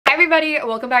everybody,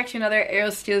 welcome back to another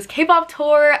Ariel K-pop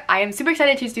tour. I am super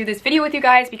excited to do this video with you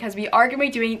guys because we are going to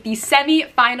be doing the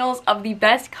semi-finals of the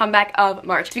best comeback of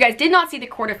March. If you guys did not see the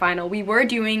quarterfinal, we were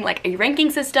doing like a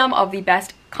ranking system of the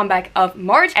best comeback of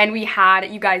March, and we had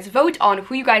you guys vote on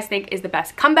who you guys think is the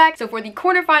best comeback. So for the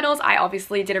quarterfinals, I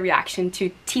obviously did a reaction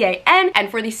to TAN, and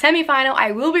for the semi-final,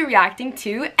 I will be reacting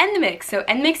to NMIXX. So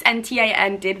NMIXX and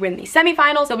TAN did win the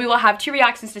semi-final, so we will have 2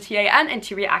 reactions to TAN and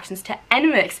 2 reactions to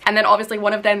NMIXX, and then obviously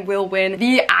one of them will win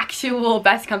the actual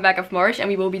best comeback of March, and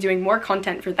we will be doing more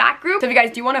content for that group. So if you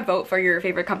guys do want to vote for your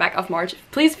favorite comeback of March,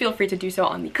 please feel free to do so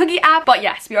on the Kooky app. But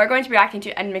yes, we are going to be reacting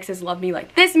to NMIXX's Love Me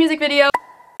Like This music video.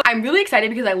 I'm really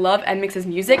excited because I love NMIXX's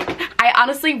music. I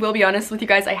honestly will be honest with you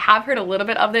guys, I have heard a little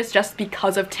bit of this just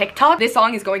because of TikTok. This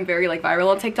song is going very like viral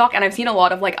on TikTok, and I've seen a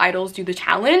lot of like idols do the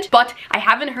challenge, but I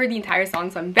haven't heard the entire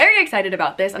song, so I'm very excited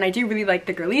about this, and I do really like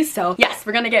the girlies. So yes,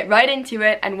 we're gonna get right into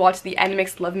it and watch the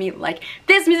NMIXX Love Me Like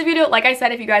This music video. Like I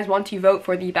said, if you guys want to vote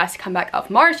for the best comeback of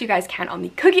March, you guys can on the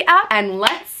Kooky app, and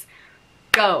let's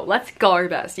go our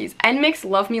besties. NMIXX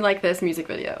Love Me Like This music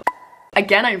video.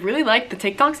 Again, I really like the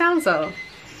TikTok sound, so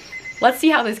let's see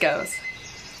how this goes.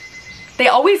 They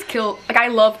always kill, like I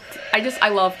love,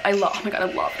 oh my god,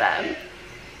 I love them.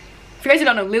 If you guys who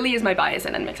don't know, Lily is my bias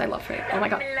in NMIXX, I love her. Oh my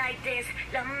god.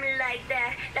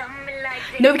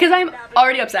 No, because I'm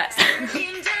already obsessed.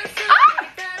 Ah!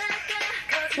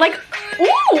 Like,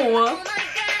 ooh!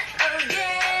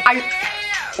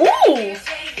 Ooh!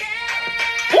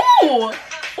 Ooh!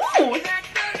 Ooh!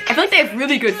 I feel like they have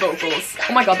really good vocals.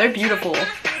 Oh my god, they're beautiful.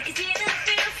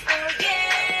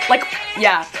 Like,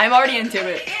 yeah, I'm already into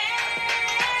it.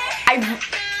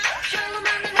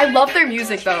 I love their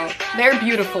music though. They're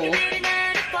beautiful.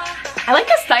 I like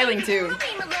the styling too.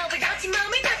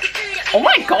 Oh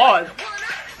my god.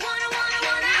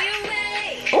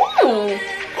 Ooh.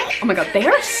 Oh my god, they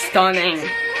are stunning.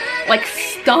 Like,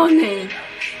 stunning.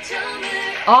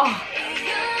 Oh.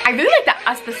 I really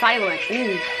like the styling.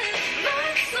 Ooh.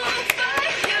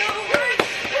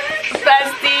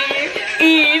 Bestie,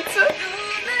 eat.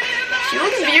 She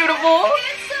looks beautiful.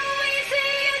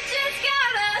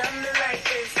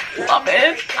 Love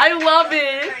it. I love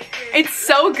it. It's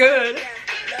so good.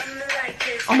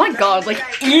 Oh my god, like,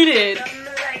 eat it.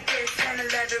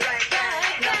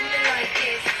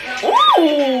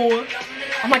 Ooh.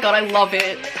 Oh my god, I love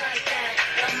it.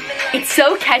 It's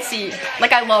so catchy.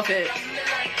 Like, I love it.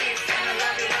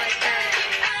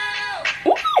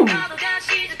 Ooh.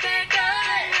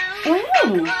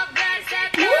 Ooh.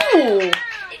 Ooh.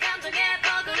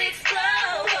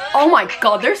 Oh my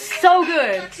god, they're so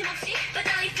good.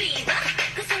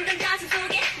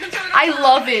 I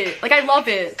love it. Like, I love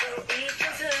it.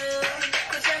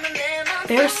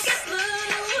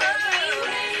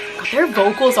 Their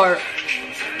vocals are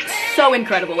so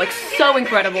incredible. Like, so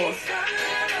incredible.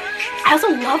 I also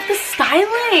love the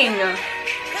styling.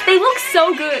 They look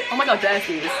so good. Oh my god,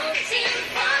 besties.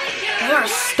 They are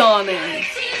stunning.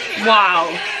 Wow.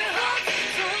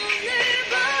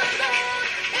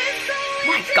 Oh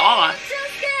my god.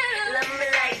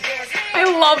 I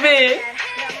love it.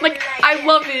 Like, I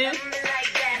love it.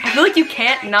 I feel like you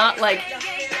can't not like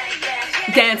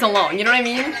dance along, you know what I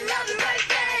mean?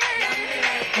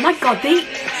 Oh my god, they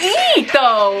eat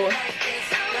though.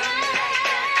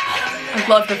 I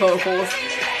love the vocals.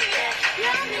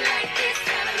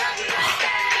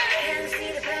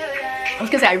 I was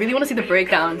gonna say, I really want to see the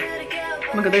breakdown.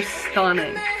 Oh my god, they're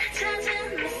stunning.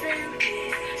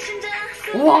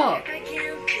 Whoa.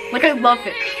 Like, I love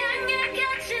it.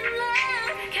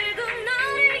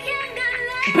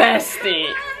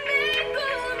 Bestie.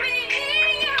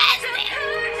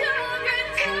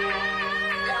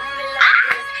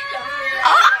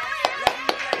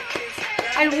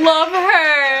 I love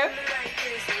her.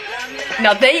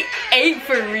 Now they ate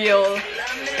for real. Oh,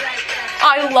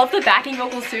 I love the backing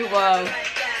vocals too. Wow.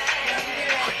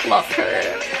 Love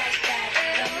her.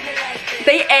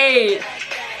 They ate.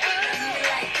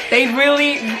 They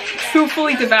really,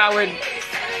 truthfully devoured.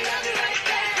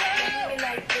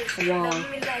 Wow.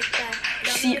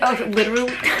 She,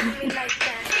 literally.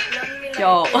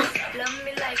 Yo.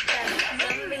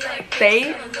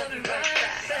 They.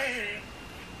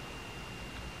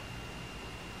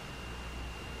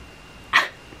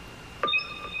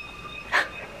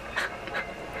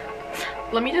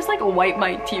 Let me just like wipe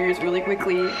my tears really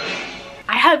quickly.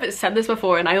 I have said this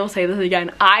before and I will say this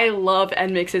again. I love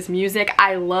NMIXX's music.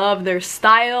 I love their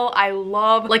style. I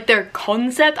love like their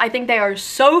concept. I think they are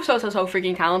so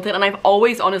freaking talented, and I've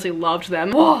always honestly loved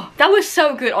them. Whoa, that was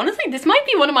so good. Honestly, this might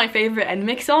be one of my favorite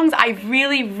NMIXX songs. I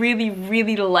really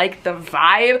like the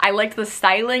vibe. I liked the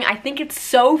styling. I think it's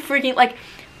so freaking like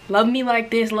Love Me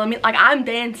Like This, Love Me, like I'm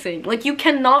dancing. Like you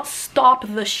cannot stop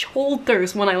the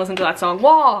shoulders when I listen to that song.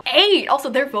 Wow. 8. Also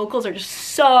their vocals are just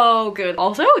so good.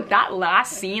 Also that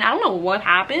last scene, I don't know what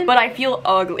happened, but I feel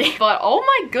ugly. But oh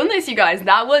my goodness, you guys,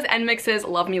 that was NMIXX's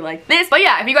Love Me Like This. But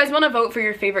yeah, if you guys want to vote for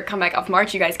your favorite comeback of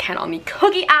March, you guys can on the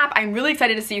Kooky app. I'm really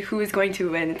excited to see who is going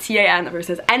to win TAN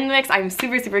versus NMIXX. I'm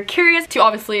super curious to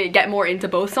obviously get more into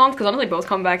both songs because honestly both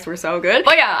comebacks were so good.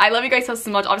 But yeah, I love you guys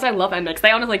so much. Obviously I love NMIXX.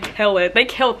 They honestly kill it. They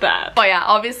killed that. But yeah,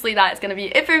 obviously that is gonna be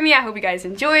it for me. I hope you guys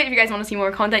enjoyed. If you guys want to see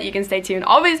more content, you can stay tuned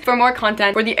always for more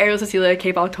content for the Ariel Cecilia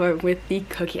K-pop tour with the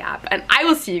Kooky app. And I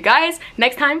will see you guys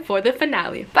next time for the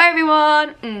finale. Bye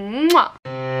everyone.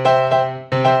 Mwah.